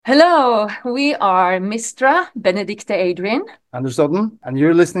Hello, we are MISTRA, Benedicte Adrian. Anders Odden, and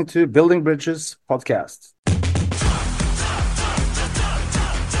you're listening to Building Bridges podcast.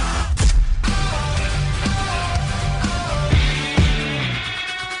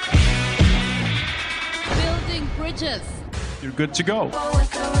 Building Bridges. You're good to go.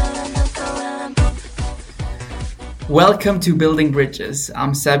 Welcome to Building Bridges.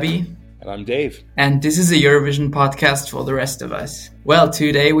 I'm Sebi. And I'm Dave. And this is a Eurovision podcast for the rest of us. Well,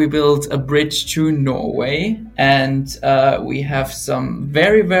 today we built a bridge to Norway, and we have some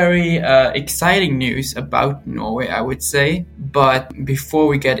very exciting news about Norway, I would say. But before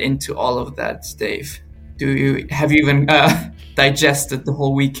we get into all of that, Dave, have you even digested the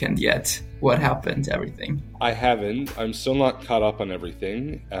whole weekend yet? What happened, everything? I haven't. I'm still not caught up on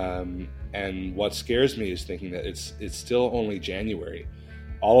everything. And what scares me is thinking that it's still only January.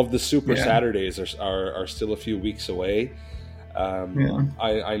 All of the Super Saturdays are still a few weeks away.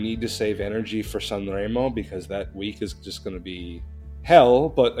 I need to save energy for Sanremo because that week is just going to be hell,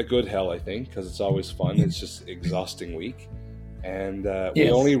 but a good hell, I think, because it's always fun. It's just exhausting week. And we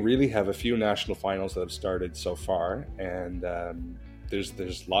only really have a few national finals that have started so far, and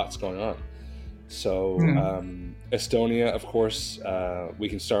there's lots going on. So Estonia, of course, we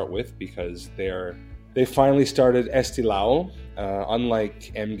can start with because they finally started Eesti Laul.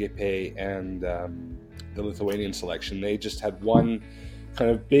 Unlike MGP and the Lithuanian selection, they just had one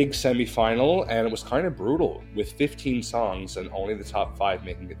kind of big semi-final, and it was kind of brutal with 15 songs and only the top 5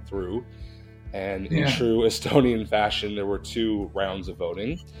 making it through. And in true Estonian fashion, there were 2 rounds of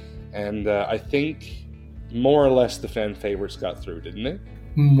voting. And I think more or less the fan favorites got through, didn't they?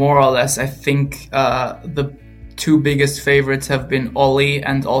 More or less. I think the 2 biggest favorites have been Olli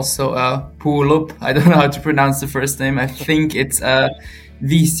and also Puolup. I don't know how to pronounce the first name. I think it's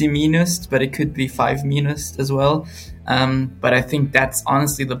Viisi Miinust, but it could be 5 Miinust as well. But I think that's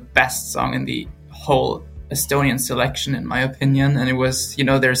honestly the best song in the whole Estonian selection, in my opinion. And it was,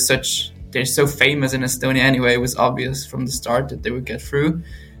 they're so famous in Estonia anyway. It was obvious from the start that they would get through.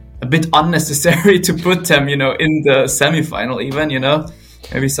 A bit unnecessary to put them, in the semifinal even,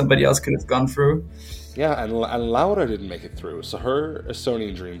 Maybe somebody else could have gone through. Yeah, and Laura didn't make it through, so her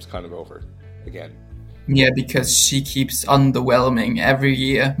Estonian dream's kind of over again. Yeah, because she keeps underwhelming every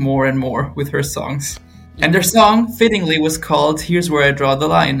year more and more with her songs. And their song, fittingly, was called Here's Where I Draw the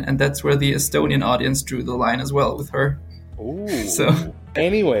Line, and that's where the Estonian audience drew the line as well with her. Ooh. So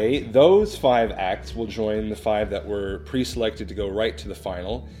anyway, those 5 acts will join the 5 that were pre-selected to go right to the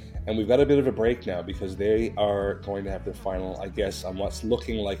final. And we've got a bit of a break now because they are going to have their final, I guess, on what's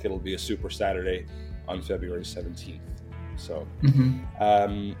looking like it'll be a Super Saturday on February 17th. So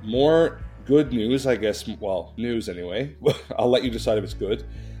more good news, I guess. Well, news anyway. I'll let you decide if it's good.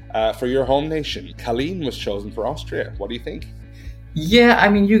 For your home nation, Kalin was chosen for Austria. What do you think? Yeah, I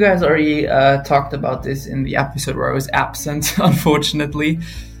mean, you guys already talked about this in the episode where I was absent, unfortunately.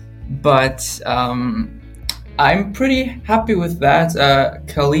 But I'm pretty happy with that.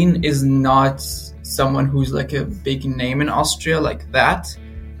 Kalin is not someone who's like a big name in Austria like that.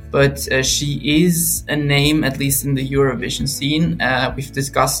 But she is a name, at least in the Eurovision scene. We've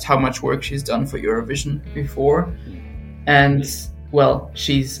discussed how much work she's done for Eurovision before. And, well,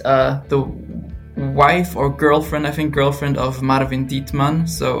 she's the wife or girlfriend, girlfriend of Marvin Dietmann.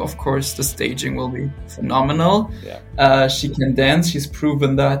 So, of course, the staging will be phenomenal. Yeah. She can dance. She's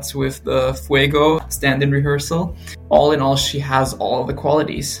proven that with the Fuego stand-in rehearsal. All in all, she has all the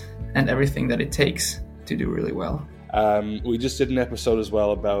qualities and everything that it takes to do really well. We just did an episode as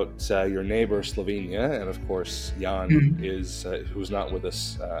well about your neighbor Slovenia, and of course Jan is who's not with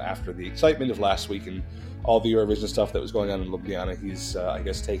us after the excitement of last week and all the Eurovision stuff that was going on in Ljubljana. He's I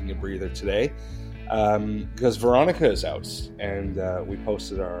guess taking a breather today because Veronica is out, and we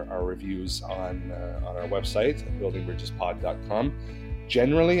posted our reviews on our website at buildingbridgespod.com.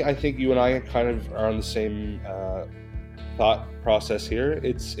 Generally, I think you and I kind of are on the same thought process here.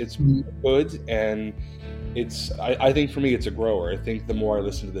 It's good, and I think for me it's a grower. I think the more I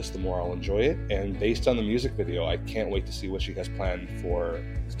listen to this, the more I'll enjoy it. And based on the music video, I can't wait to see what she has planned for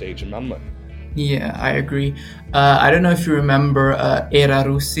stage in Malmö. Yeah, I agree. I don't know if you remember Era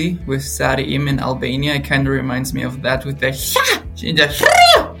Russi with Sari Im in Albania. It kind of reminds me of that with the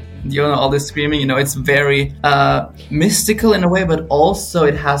all this screaming. It's very mystical in a way, but also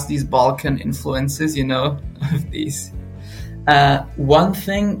it has these Balkan influences, of these. One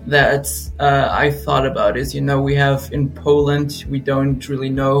thing that I thought about is, we have in Poland, we don't really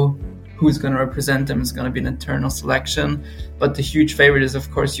know who's going to represent them. It's going to be an eternal selection. But the huge favorite is, of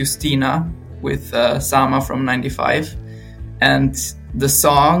course, Justina with Sama from 95. And the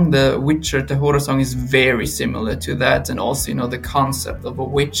song, the Witcher, the horror song, is very similar to that, and also, the concept of a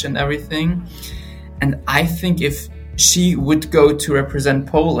witch and everything. And I think if she would go to represent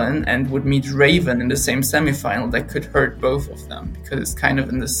Poland and would meet Raven in the same semifinal, that could hurt both of them, because it's kind of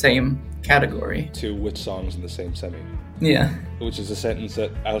in the same category. 2 witch songs in the same semi. Yeah. Which is a sentence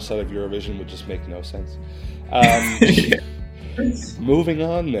that outside of Eurovision would just make no sense. Moving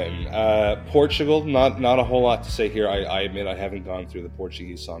on then. Portugal, not a whole lot to say here. I admit I haven't gone through the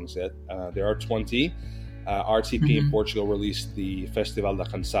Portuguese songs yet. There are 20. RTP in Portugal released the Festival da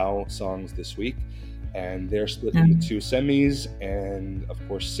Canção songs this week, and they're split into 2 semis, and of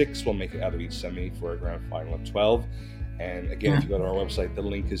course 6 will make it out of each semi for a grand final of 12. And again, if you go to our website, the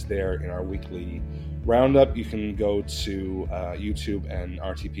link is there in our weekly roundup. You can go to YouTube, and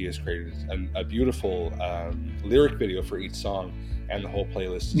RTP has created a beautiful lyric video for each song, and the whole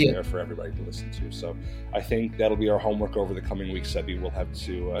playlist is there for everybody to listen to. So I think that'll be our homework over the coming weeks, Sebi. We'll have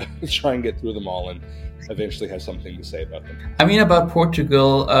to try and get through them all and eventually have something to say about them. I mean, about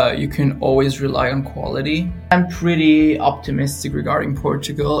Portugal, you can always rely on quality. I'm pretty optimistic regarding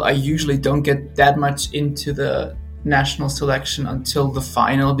Portugal. I usually don't get that much into the national selection until the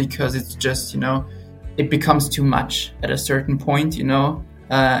final, because it's just, it becomes too much at a certain point,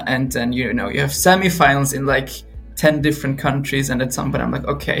 and then, you have semifinals in like 10 different countries, and at some point I'm like,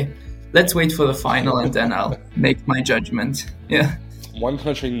 okay, let's wait for the final and then I'll make my judgment. Yeah. One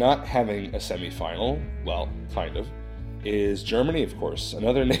country not having a semi-final, well, kind of, is Germany, of course.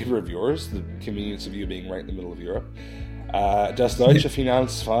 Another neighbor of yours, the convenience of you being right in the middle of Europe. Das Deutsche Final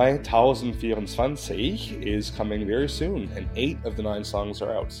 2024 is coming very soon, and 8 of the 9 songs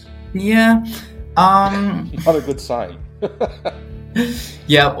are out. Yeah. Not a good sign.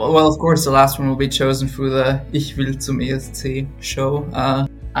 Yeah, well, of course, the last one will be chosen through the Ich will zum ESC show.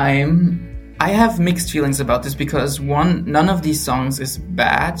 I have mixed feelings about this, because none of these songs is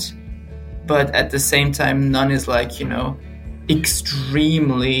bad, but at the same time, none is like,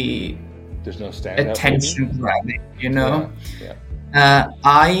 extremely there's no standout attention grabbing, Yeah.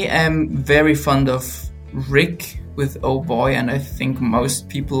 I am very fond of Rick with Oh Boy, and I think most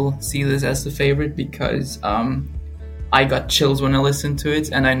people see this as the favorite, because I got chills when I listened to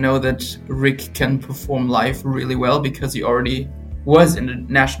it, and I know that Rick can perform live really well, because he already was in the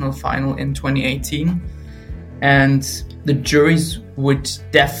national final in 2018, and the juries would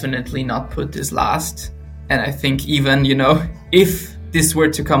definitely not put this last. And I think even, if this were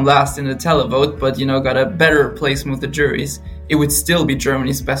to come last in the televote, but, got a better placement with the juries, it would still be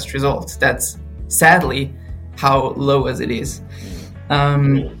Germany's best result. That's sadly how low as it is.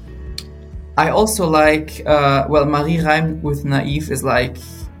 I also like, Marie Reim with Naive is like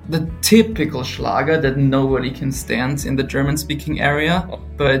the typical Schlager that nobody can stand in the German-speaking area,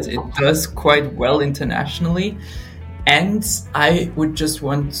 but it does quite well internationally. And I would just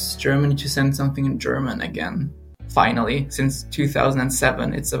want Germany to send something in German again. Finally, since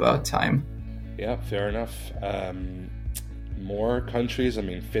 2007, it's about time. Yeah, fair enough. More countries. I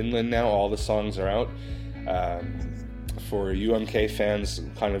mean, Finland now, all the songs are out. For UMK fans,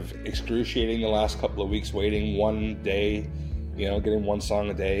 kind of excruciating the last couple of weeks, waiting one day, getting one song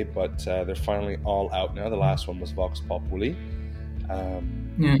a day, but they're finally all out now. The last one was Vox Populi.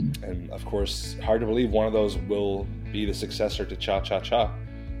 And of course, hard to believe one of those will be the successor to Cha Cha Cha.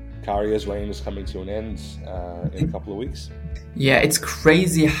 Karia's reign is coming to an end in a couple of weeks. Yeah, it's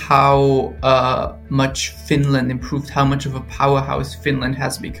crazy how much Finland improved, how much of a powerhouse Finland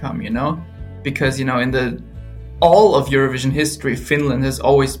has become, because, in all of Eurovision history, Finland has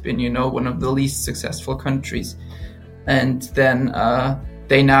always been, one of the least successful countries. And then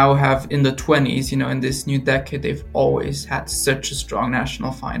they now have, in the 20s, in this new decade, they've always had such a strong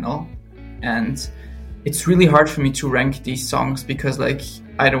national final. And it's really hard for me to rank these songs, because,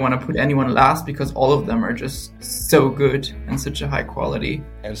 I don't want to put anyone last, because all of them are just so good and such a high quality.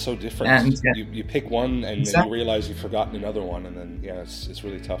 And so different. And, you pick one and then you realize you've forgotten another one, and then, it's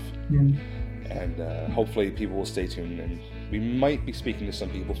really tough. And hopefully people will stay tuned, and we might be speaking to some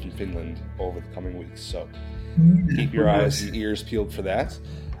people from Finland over the coming weeks, so keep your eyes and ears peeled for that.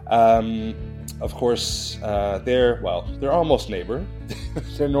 Of course, they're almost neighbor.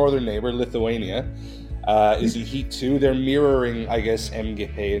 Their northern neighbor, Lithuania, is in Heat 2. They're mirroring, I guess,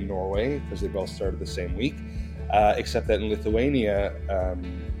 MGP in Norway, because they both started the same week, except that in Lithuania,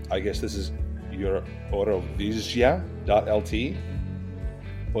 I guess this is Eurovizija.lt.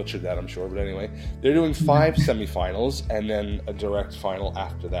 Butchered that, I'm sure, but anyway, they're doing 5 semifinals and then a direct final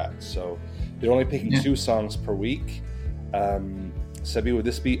after that. So they're only picking 2 songs per week. Sebi, would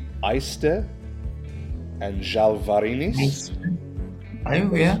this be Aiste and Jalvarinis?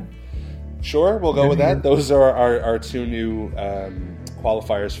 Oh, yeah. Sure, we'll go with that. Those are our 2 new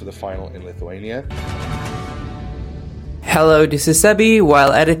qualifiers for the final in Lithuania. Hello, this is Sebi.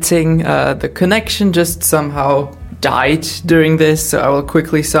 While editing, the connection just somehow died during this, so I will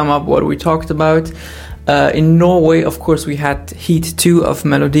quickly sum up what we talked about. In Norway, of course, we had Heat 2 of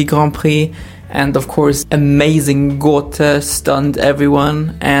Melodi Grand Prix, and of course, amazing Gåte stunned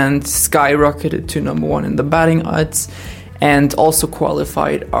everyone and skyrocketed to number 1 in the batting odds, and also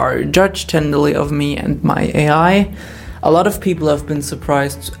qualified our judge, Tenderly of Me and My AI. A lot of people have been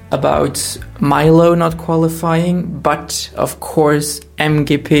surprised about Milo not qualifying, but of course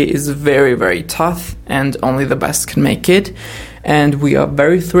MGP is very, very tough and only the best can make it. And we are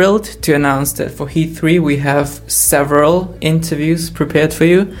very thrilled to announce that for Heat 3 we have several interviews prepared for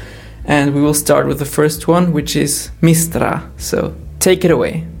you. And we will start with the first one, which is MISTRA. So take it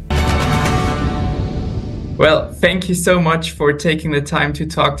away. Well, thank you so much for taking the time to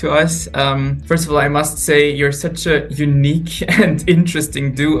talk to us. First of all, I must say you're such a unique and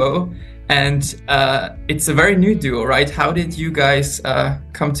interesting duo. And it's a very new duo, right? How did you guys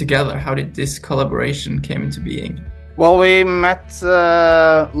come together? How did this collaboration came into being? Well, we met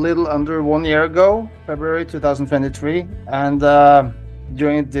a little under 1 year ago, February 2023. And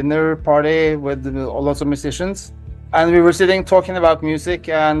during a dinner party with lots of musicians. And we were sitting talking about music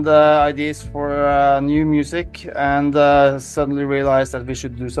and ideas for new music, and suddenly realized that we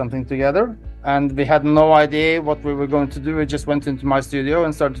should do something together. And we had no idea what we were going to do. We just went into my studio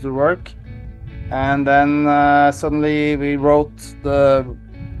and started to work. And then suddenly we wrote the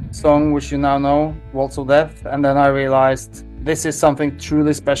song which you now know, Waltz of Death. And then I realized this is something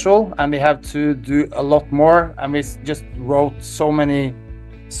truly special and we have to do a lot more. And we just wrote so many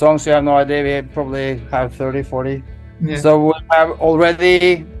songs, you have no idea. We probably have 30, 40. Yeah. So we have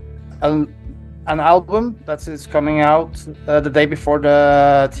already an album that is coming out the day before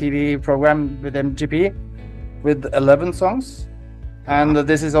the TV program with MGP with 11 songs. And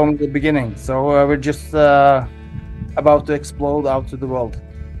this is only the beginning. So we're just about to explode out to the world.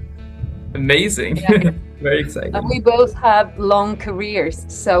 Amazing. Yeah. Very exciting. And we both have long careers.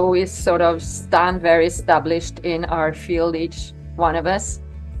 So we sort of stand very established in our field, each one of us.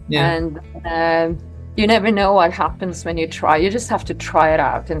 Yeah. And you never know what happens when you try. You just have to try it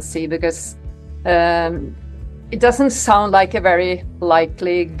out and see, because it doesn't sound like a very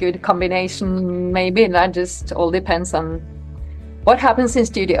likely good combination. Maybe that just all depends on what happens in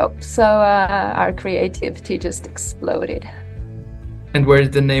studio. So our creativity just exploded. And where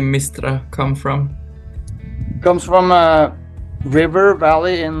did the name MISTRA come from? It comes from a river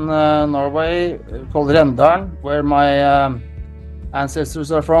valley in Norway called Rendalen, where my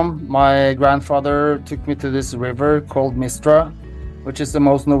ancestors are from. My grandfather took me to this river called MISTRA, which is the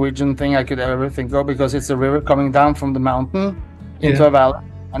most Norwegian thing I could ever think of, because it's a river coming down from the mountain into a valley,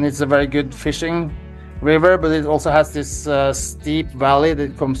 and it's a very good fishing river, but it also has this steep valley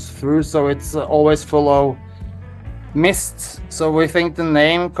that comes through, so it's always full of mist. So we think the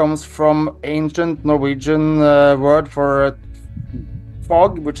name comes from ancient Norwegian word for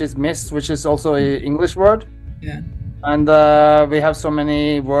fog, which is mist, which is also an English word. Yeah. And we have so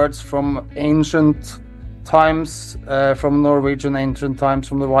many words from ancient times, from Norwegian ancient times,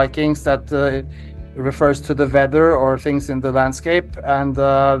 from the Vikings, that refers to the weather or things in the landscape. And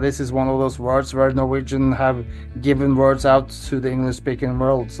this is one of those words where Norwegian have given words out to the English-speaking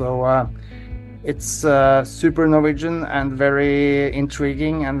world. So it's super Norwegian and very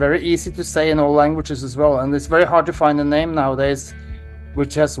intriguing and very easy to say in all languages as well. And it's very hard to find a name nowadays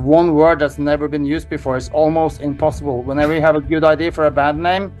which has one word that's never been used before. It's almost impossible. Whenever you have a good idea for a band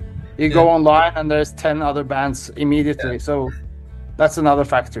name, you go online and there's 10 other bands immediately. So that's another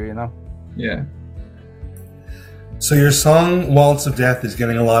factor, you know? Yeah. So your song Waltz of Death is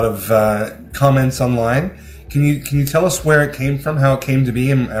getting a lot of comments online. Can you tell us where it came from, how it came to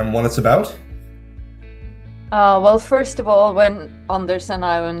be, and what it's about? Well, first of all, when Anders and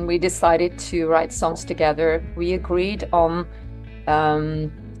I, when we decided to write songs together, we agreed on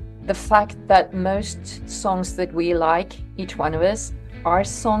the fact that most songs that we like, each one of us, are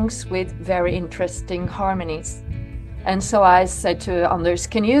songs with very interesting harmonies. And so I said to Anders,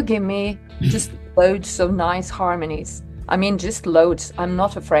 can you give me just loads of nice harmonies? I mean, just loads. I'm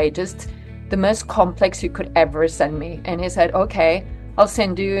not afraid. Just the most complex you could ever send me. And he said, okay, I'll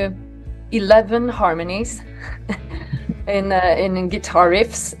send you 11 harmonies in guitar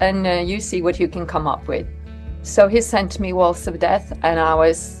riffs, and you see what you can come up with. So he sent me Waltz of Death, and I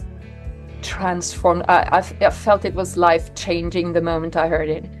was transformed. I felt it was life-changing the moment I heard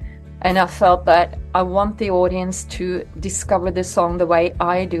it. And I felt that I want the audience to discover the song the way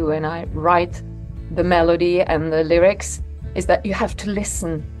I do, and I write the melody and the lyrics. is that you have to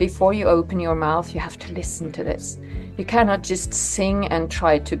listen before you open your mouth. You have to listen to this. You cannot just sing and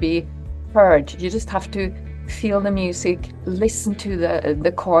try to be heard. You just have to feel the music, listen to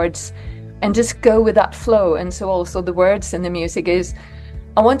the chords, and just go with that flow. And so also the words in the music is,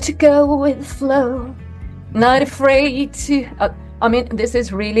 I want to go with the flow, not afraid to... I mean, this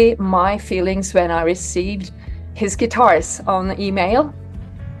is really my feelings when I received his guitars on email.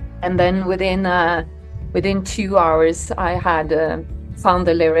 And then within 2 hours, I had found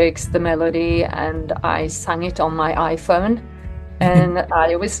the lyrics, the melody, and I sang it on my iPhone. And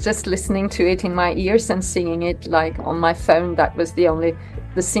I was just listening to it in my ears and singing it like on my phone. That was the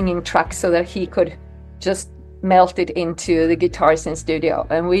singing track, so that he could just melt it into the guitars in studio.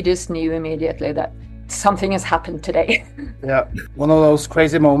 And we just knew immediately that something has happened today. Yeah, one of those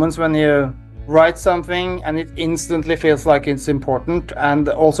crazy moments when you write something and it instantly feels like it's important, and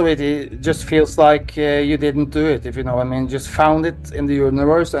also it just feels like you didn't do it, if you know what I mean. Just found it in the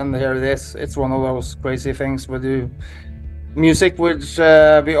universe, and here it is. It's one of those crazy things with you. Music, which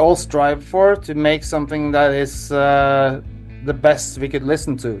we all strive for, to make something that is the best we could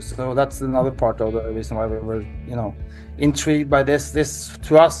listen to. So that's another part of the reason why we were, intrigued by this. This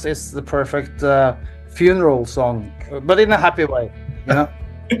to us is the perfect funeral song, but in a happy way,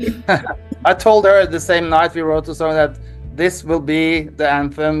 I told her the same night we wrote the song that this will be the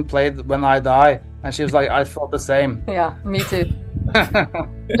anthem played when I die, and she was like, I thought the same. Yeah, me too.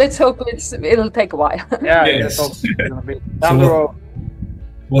 Let's hope it'll take a while. Yeah, yes. It's gonna be down the road.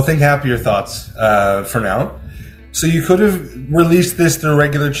 Well, think happier thoughts for now. So you could have released this through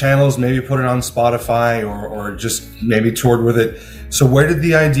regular channels, maybe put it on Spotify, or just maybe toured with it. So where did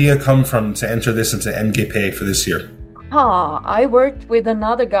the idea come from to enter this into MGP for this year? I worked with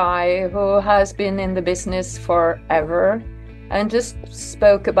another guy who has been in the business forever, and just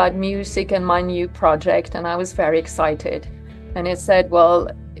spoke about music and my new project, and I was very excited. And he said, well,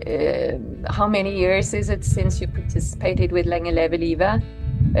 how many years is it since you participated with Lenge Leve Livet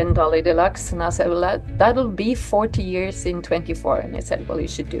and Dolly Deluxe? And I said, well, that'll be 40 years in 24. And he said, well, you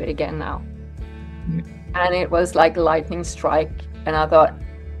should do it again now. And it was like a lightning strike. And I thought,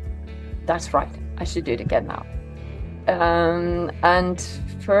 that's right, I should do it again now. And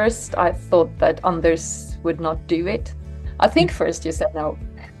first I thought that Anders would not do it. I think first you said no.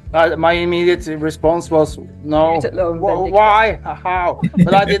 My immediate response was no. Why? How?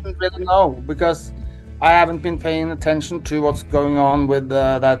 But I didn't really know, because I haven't been paying attention to what's going on with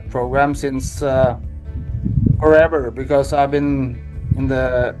that program since forever, because I've been in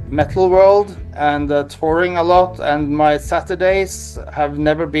the metal world and touring a lot, and my Saturdays have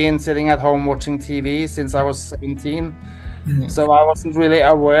never been sitting at home watching TV since I was 17. Mm-hmm. So I wasn't really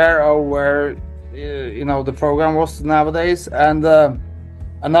aware of where the program was nowadays. And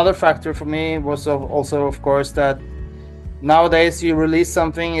another factor for me was also, of course, that nowadays you release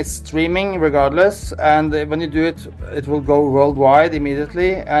something, it's streaming regardless, and when you do it, it will go worldwide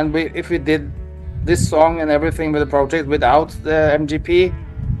immediately. And if we did this song and everything with the project without the MGP,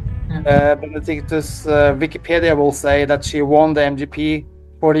 Benedicte's Wikipedia will say that she won the MGP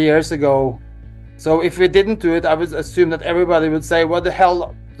 40 years ago. So if we didn't do it, I would assume that everybody would say, what the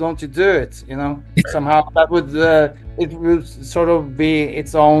hell don't you do it? Somehow that would it would sort of be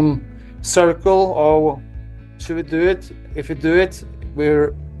its own circle. Or should we do it? If we do it,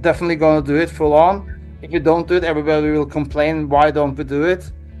 we're definitely going to do it full on. If we don't do it, everybody will complain, why don't we do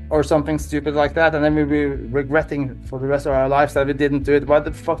it? Or something stupid like that, and then we'll be regretting for the rest of our lives that we didn't do it. Why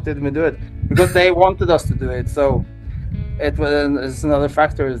the fuck didn't we do it? Because they wanted us to do it. So it's another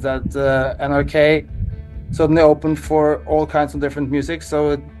factor, is that NRK suddenly opened for all kinds of different music,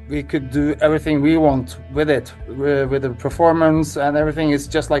 so we could do everything we want with it, with the performance, and everything is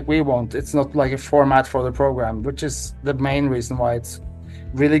just like we want. It's not like a format for the program, which is the main reason why it's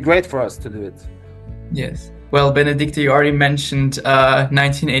really great for us to do it. Yes. Well, Benedicte, you already mentioned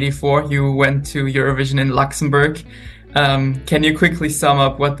 1984. You went to Eurovision in Luxembourg. Can you quickly sum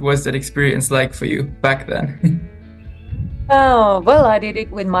up what was that experience like for you back then? Oh, well, I did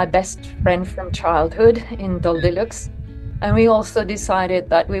it with my best friend from childhood in Dolly Deluxe. And we also decided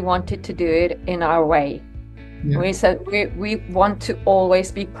that we wanted to do it in our way. Yeah. We said we want to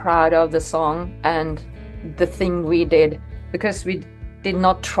always be proud of the song and the thing we did, because we did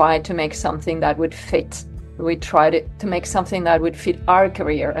not try to make something that would fit. We tried to make something that would fit our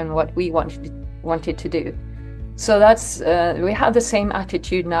career and what we wanted to do. So that's we have the same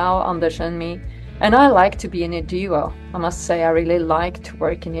attitude now, Anders and me. And I like to be in a duo. I must say I really like to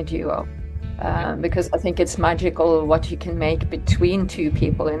work in a duo. Because I think it's magical what you can make between two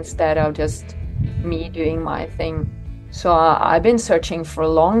people instead of just me doing my thing. So I've been searching for a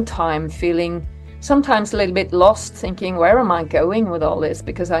long time, feeling sometimes a little bit lost, thinking, where am I going with all this?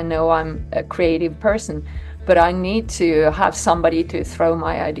 Because I know I'm a creative person, but I need to have somebody to throw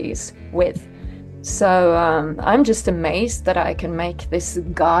my ideas with. So I'm just amazed that I can make this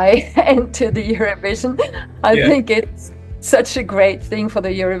guy into the Eurovision. I think it's such a great thing for the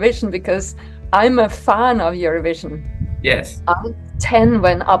Eurovision, because I'm a fan of Eurovision. Yes. I was 10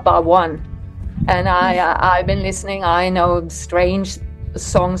 when ABBA won, and I've been listening. I know strange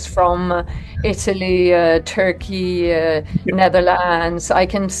songs from Italy, Turkey, Netherlands. I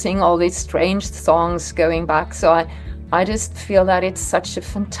can sing all these strange songs going back. So I just feel that it's such a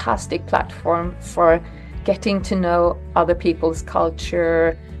fantastic platform for getting to know other people's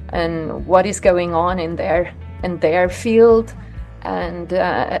culture and what is going on in their field. And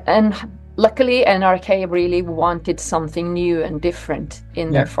luckily, NRK really wanted something new and different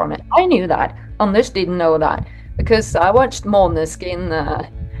in their format. I knew that. Anders didn't know that, because I watched Måneskin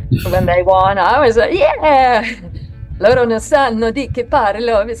when they won. I was like, yeah! Loro non sanno di che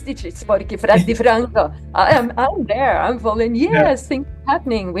parlo, vestiti sporchi freddi franco. I'm there. I'm following. Yes, things are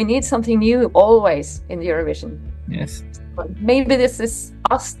happening. We need something new always in the Eurovision. Yes. But maybe this is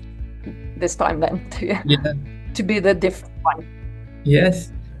us this time then to be the different one.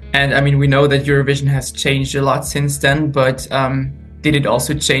 Yes. And I mean, we know that Eurovision has changed a lot since then, but did it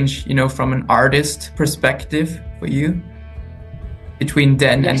also change, from an artist perspective for you between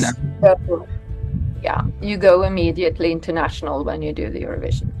then and now? Yeah, you go immediately international when you do the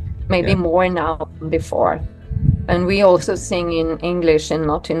Eurovision. Maybe more now than before. And we also sing in English and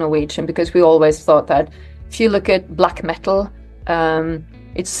not in Norwegian, because we always thought that if you look at black metal,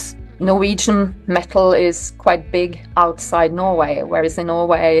 it's Norwegian metal is quite big outside Norway, whereas in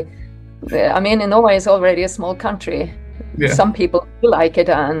Norway, Norway is already a small country. Yeah. Some people like it,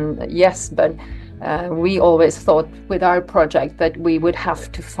 and yes, but we always thought with our project that we would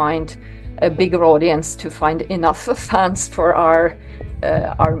have to find a bigger audience to find enough fans for our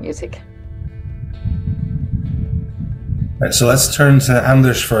music. Right, so let's turn to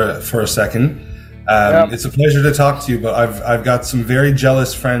Anders for a second. It's a pleasure to talk to you, but I've got some very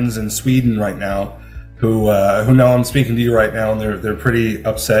jealous friends in Sweden right now who know I'm speaking to you right now, and they're pretty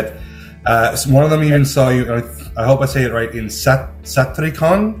upset. So one of them even saw you. I hope I say it right, in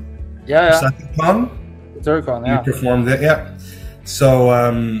Satricon. Satricon. Satricon. Yeah. You performed it. Yeah.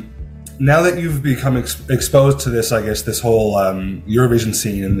 So. Now that you've become exposed to this, I guess, this whole Eurovision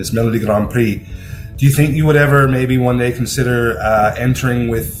scene and this Melodi Grand Prix, do you think you would ever maybe one day consider entering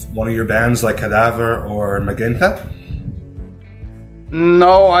with one of your bands like Cadaver or Magenta?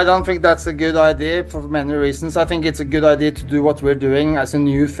 No, I don't think that's a good idea for many reasons. I think it's a good idea to do what we're doing as a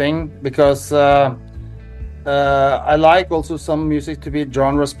new thing, because I like also some music to be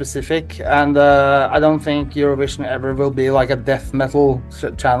genre specific, and I don't think Eurovision ever will be like a death metal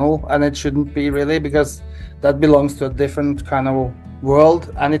channel, and it shouldn't be really, because that belongs to a different kind of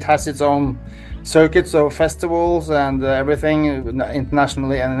world, and it has its own circuits of festivals and everything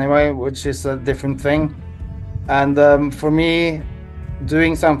internationally anyway, which is a different thing. And for me,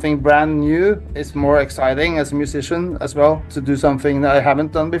 doing something brand new is more exciting as a musician as well, to do something that I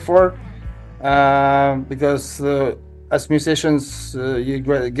haven't done before. Because as musicians, you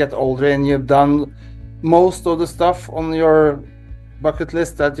get older and you've done most of the stuff on your bucket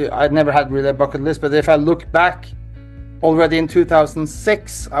list that I never had really a bucket list. But if I look back, already in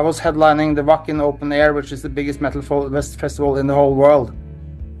 2006, I was headlining the Wacken Open Air, which is the biggest metal festival in the whole world.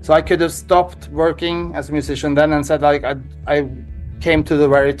 So I could have stopped working as a musician then and said, like, I came to the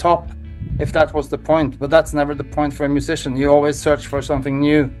very top, if that was the point. But that's never the point for a musician. You always search for something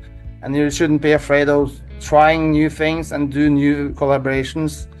new. And you shouldn't be afraid of trying new things and do new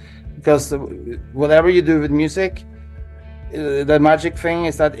collaborations, because whatever you do with music, the magic thing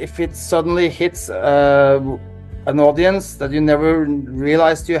is that if it suddenly hits an audience that you never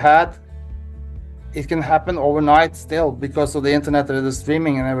realized you had, it can happen overnight still, because of the internet and the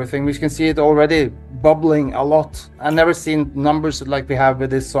streaming and everything. We can see it already bubbling a lot. I've never seen numbers like we have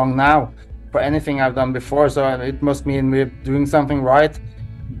with this song now for anything I've done before, so it must mean we're doing something right.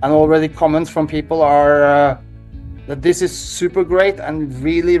 And already comments from people are that this is super great and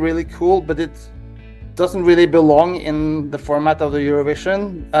really, really cool, but it doesn't really belong in the format of the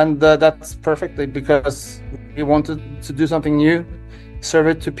Eurovision. And that's perfectly, because we wanted to do something new, serve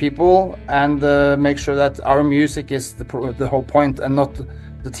it to people, and make sure that our music is the whole point, and not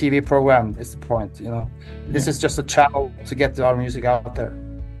the TV program is the point. This is just a channel to get our music out there.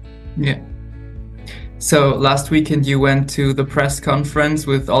 Yeah. So last weekend you went to the press conference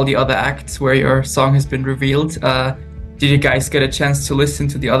with all the other acts where your song has been revealed. Did you guys get a chance to listen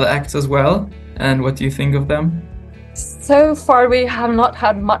to the other acts as well? And what do you think of them? So far, we have not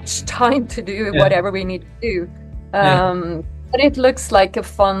had much time to do whatever we need to do. But it looks like a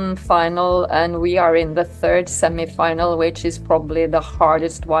fun final, and we are in the third semi-final, which is probably the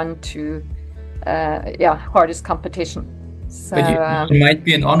hardest one to, hardest competition. So it might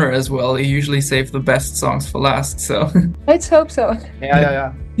be an honor as well. You usually save the best songs for last, so let's hope so.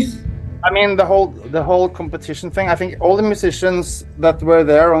 Yeah. I mean, the whole competition thing. I think all the musicians that were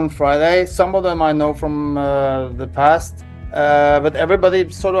there on Friday, some of them I know from the past, but everybody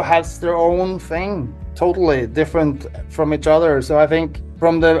sort of has their own thing, totally different from each other. So I think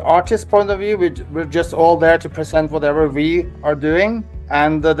from the artist point of view, we're just all there to present whatever we are doing,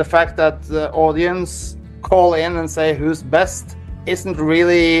 and the fact that the audience call in and say who's best isn't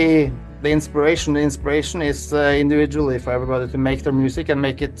really the inspiration. The inspiration is individually for everybody to make their music and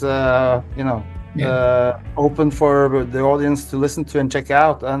make it open for the audience to listen to and check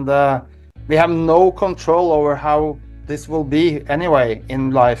out, and we have no control over how this will be anyway in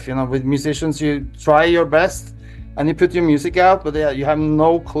life. With musicians, you try your best and you put your music out, but you have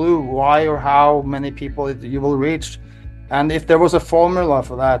no clue why or how many people you will reach. And if there was a formula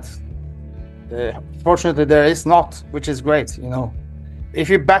for that, fortunately there is not, which is great. If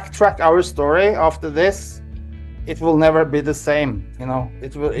you backtrack our story after this, it will never be the same.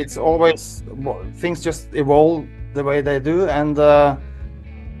 It's always, things just evolve the way they do, and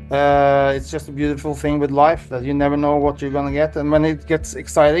it's just a beautiful thing with life, that you never know what you're gonna get. And when it gets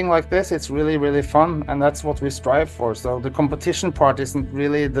exciting like this, it's really, really fun, and that's what we strive for. So the competition part isn't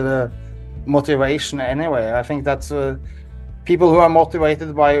really the motivation anyway. I think that's people who are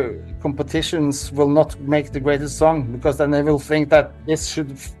motivated by competitions will not make the greatest song, because then they will think that this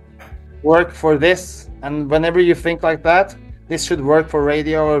should work for this, and whenever you think like that, this should work for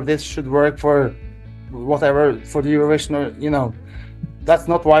radio, or this should work for whatever, for the Eurovision, or that's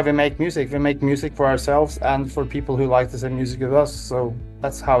not why we make music. We make music for ourselves and for people who like the same music with us. So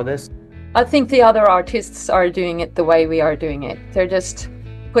that's how it is. I think the other artists are doing it the way we are doing it. They're just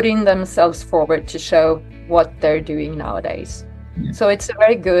putting themselves forward to show what they're doing nowadays. So it's a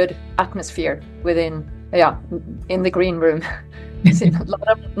very good atmosphere in the green room. See a lot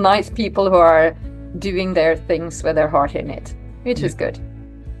of nice people who are doing their things with their heart in it, which is good.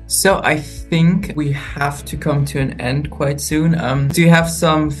 So I think we have to come to an end quite soon. Do you have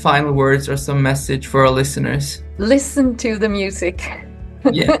some final words or some message for our listeners? Listen to the music.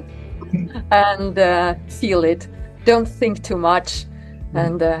 Yeah. And feel it. Don't think too much.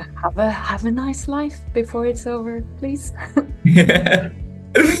 And have a nice life before it's over, please.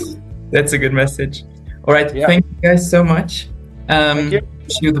 That's a good message. All right, Thank you guys so much. Thank you.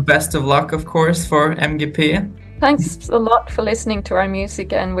 Wish you the best of luck, of course, for MGP. Thanks a lot for listening to our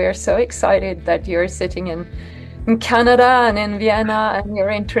music, and we're so excited that you're sitting in Canada and in Vienna, and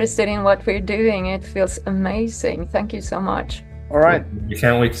you're interested in what we're doing. It feels amazing. Thank you so much. All right. We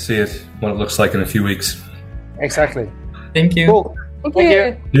can't wait to see it, what it looks like in a few weeks. Exactly. Thank you. Cool. Thank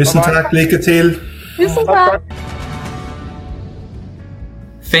you. Tusen tack, lycka till. Tusen tack.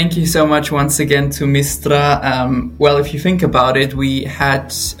 Thank you so much once again to MISTRA. Well, if you think about it, we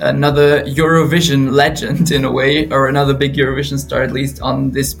had another Eurovision legend in a way, or another big Eurovision star at least, on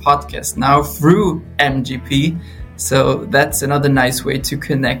this podcast now through MGP. So that's another nice way to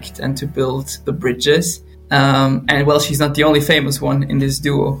connect and to build the bridges. And well, she's not the only famous one in this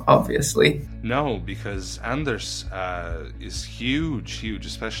duo, obviously. No, because Anders is huge,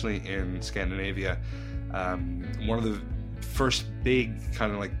 especially in Scandinavia. One of the first big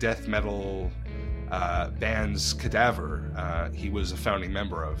kind of like death metal bands, Cadaver, he was a founding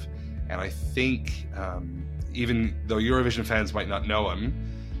member of. And I think even though Eurovision fans might not know him,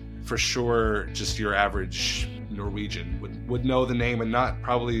 for sure just your average Norwegian would know the name and not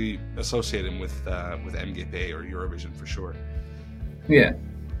probably associate him with MGP or Eurovision for sure. Yeah.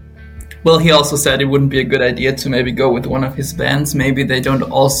 Well, he also said it wouldn't be a good idea to maybe go with one of his bands. Maybe they don't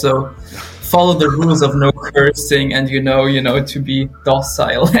also follow the rules of no cursing and, to be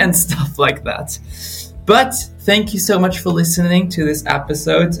docile and stuff like that. But thank you so much for listening to this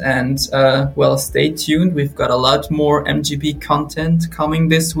episode, and well, stay tuned. We've got a lot more MGP content coming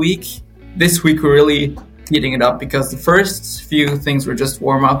this week. This week we're really heating it up because the first few things were just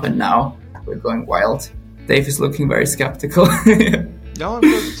warm up, and now we're going wild. Dave is looking very skeptical. No, I'm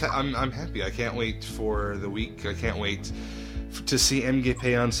good. I'm happy. I can't wait for the week. I can't wait to see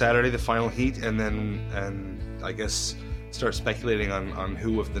MGP on Saturday, the final heat, and I guess start speculating on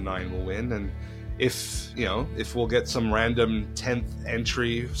who of the 9 will win, and if we'll get some random 10th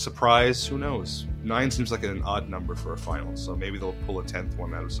entry surprise, who knows? 9 seems like an odd number for a final, so maybe they'll pull a 10th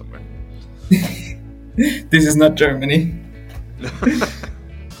one out of somewhere. This is not Germany.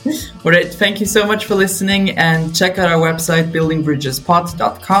 All right, thank you so much for listening, and check out our website,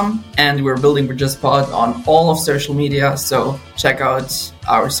 buildingbridgespod.com, and we're Building Bridges Pod on all of social media, so check out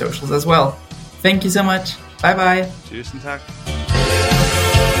our socials as well. Thank you so much. Bye-bye. Tusen takk.